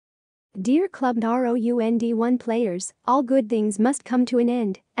Dear ClubMed ROUND1 players, all good things must come to an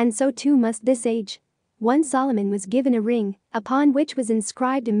end, and so too must this age. Once Solomon was given a ring, upon which was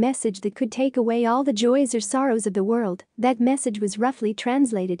inscribed a message that could take away all the joys or sorrows of the world. That message was roughly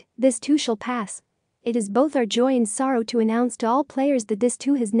translated, "This too shall pass." It is both our joy and sorrow to announce to all players that this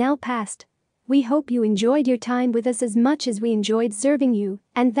too has now passed. We hope you enjoyed your time with us as much as we enjoyed serving you,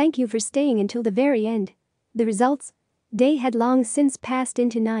 and thank you for staying until the very end. The results? Day had long since passed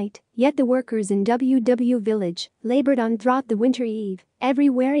into night, yet the workers in WW Village labored on throughout the winter eve, every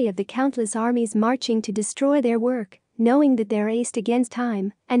weary of the countless armies marching to destroy their work, knowing that they raced against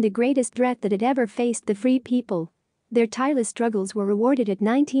time and the greatest threat that had ever faced the free people. Their tireless struggles were rewarded at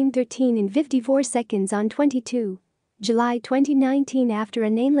 19:13 and 54 seconds on 22 July 2019 after a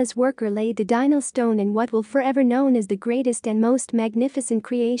nameless worker laid the dino stone in what will forever known as the greatest and most magnificent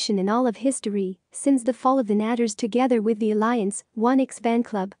creation in all of history. Since the fall of the Natters together with the Alliance, 1x fan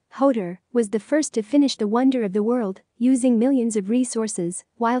club, Hoder was the first to finish the wonder of the world, using millions of resources,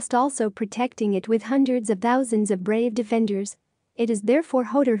 whilst also protecting it with hundreds of thousands of brave defenders. It is therefore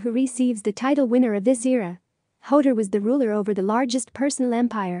Hoder who receives the title winner of this era. Hoder was the ruler over the largest personal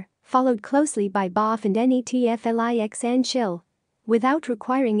empire, followed closely by BOF and NETFLIX and Chill. Without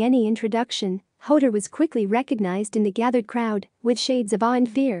requiring any introduction, Hoder was quickly recognized in the gathered crowd with shades of awe and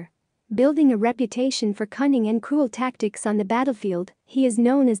fear. Building a reputation for cunning and cruel tactics on the battlefield, he is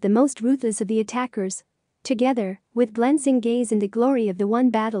known as the most ruthless of the attackers. Together, with glancing gaze and the glory of the won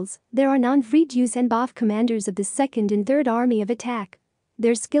battles, there are non-Friedjus and BOF commanders of the 2nd and 3rd Army of Attack.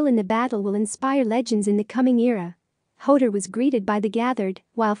 Their skill in the battle will inspire legends in the coming era. Hoder was greeted by the gathered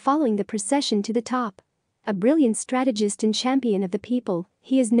while following the procession to the top. A brilliant strategist and champion of the people,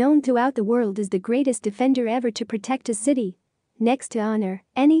 he is known throughout the world as the greatest defender ever to protect a city. Next to honor,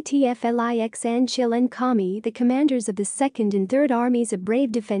 NETFLIX and Chill and k.a.i, the commanders of the 2nd and 3rd Armies of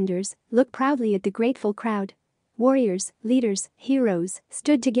brave defenders, look proudly at the grateful crowd. Warriors, leaders, heroes,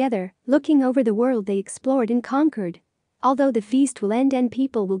 stood together, looking over the world they explored and conquered. Although the feast will end and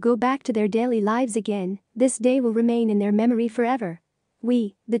people will go back to their daily lives again, this day will remain in their memory forever.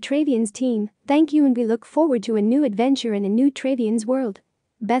 We, the TravianZ team, thank you and we look forward to a new adventure in a new TravianZ world.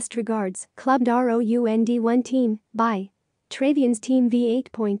 Best regards, ClubMed ROUND1 team, by TravianZ team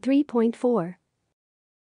v8.3.4.